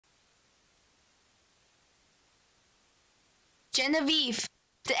Genevieve,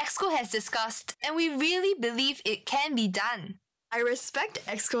 the EXCO has discussed, and we really believe it can be done. I respect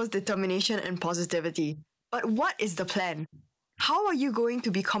EXCO's determination and positivity, but what is the plan? How are you going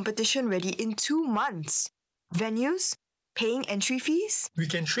to be competition ready in 2 months? Venues? Paying entry fees? We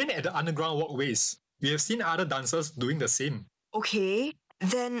can train at the underground walkways. We have seen other dancers doing the same. Okay,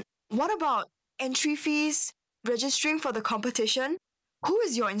 then what about entry fees? Registering for the competition? Who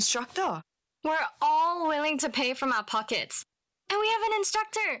is your instructor? We're all willing to pay from our pockets. And we have an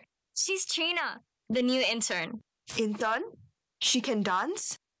instructor. She's Trina, the new intern. Intern? She can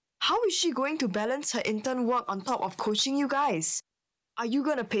dance? How is she going to balance her intern work on top of coaching you guys? Are you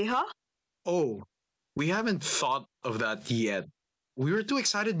gonna pay her? Oh, we haven't thought of that yet. We were too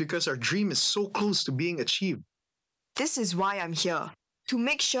excited because our dream is so close to being achieved. This is why I'm here. To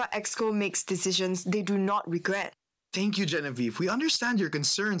make sure EXCO makes decisions they do not regret. Thank you, Genevieve. We understand your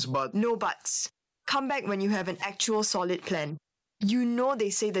concerns, but... No buts. Come back when you have an actual solid plan. You know they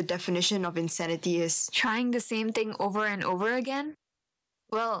say the definition of insanity is... Trying the same thing over and over again?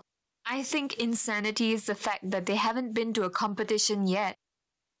 Well, I think insanity is the fact that they haven't been to a competition yet.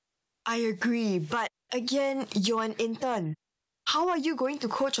 I agree, but again, you're an intern. How are you going to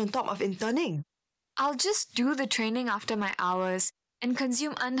coach on top of interning? I'll just do the training after my hours and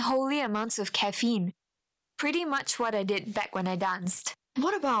consume unholy amounts of caffeine. Pretty much what I did back when I danced.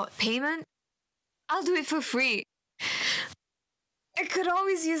 What about payment? I'll do it for free. I could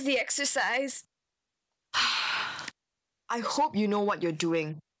always use the exercise. I hope you know what you're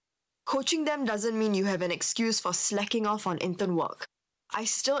doing. Coaching them doesn't mean you have an excuse for slacking off on intern work. I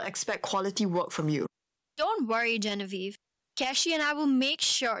still expect quality work from you. Don't worry, Genevieve. Kashi and I will make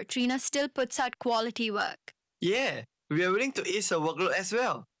sure Trina still puts out quality work. Yeah, we are willing to ease her workload as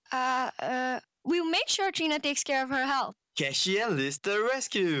well. We'll make sure Trina takes care of her health. Kashi and Liz to the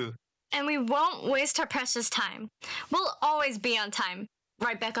rescue. And we won't waste her precious time. We'll always be on time.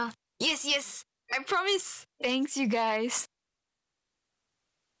 Right, Becca? Yes, yes, I promise. Thanks, you guys.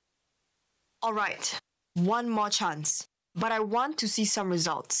 Alright, one more chance. But I want to see some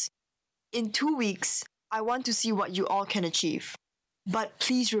results. In 2 weeks, I want to see what you all can achieve. But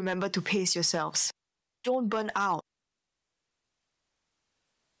please remember to pace yourselves. Don't burn out.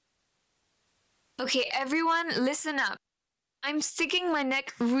 Okay, everyone, listen up. I'm sticking my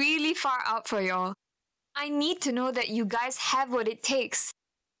neck really far out for y'all. I need to know that you guys have what it takes.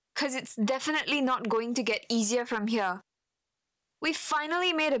 'Cause it's definitely not going to get easier from here. We've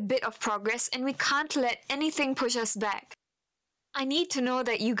finally made a bit of progress and we can't let anything push us back. I need to know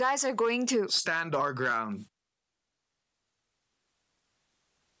that you guys are going to stand our ground.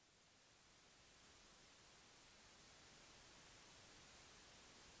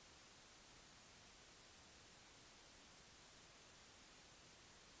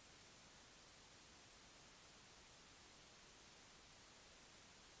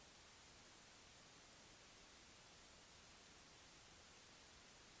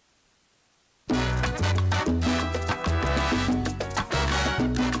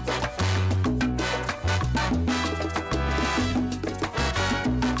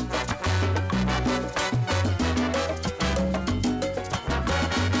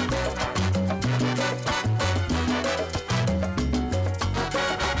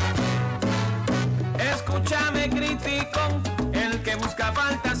 Escúchame criticón, el que busca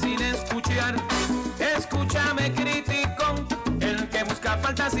falta sin escuchar. Escúchame criticón, el que busca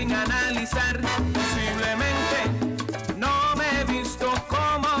falta sin analizar. Posiblemente no me he visto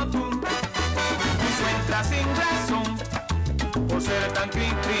como tú. Tú entras sin razón, por ser tan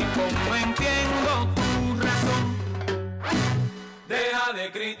criticón no entiendo tu razón. Deja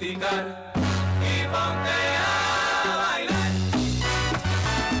de criticar y ponte a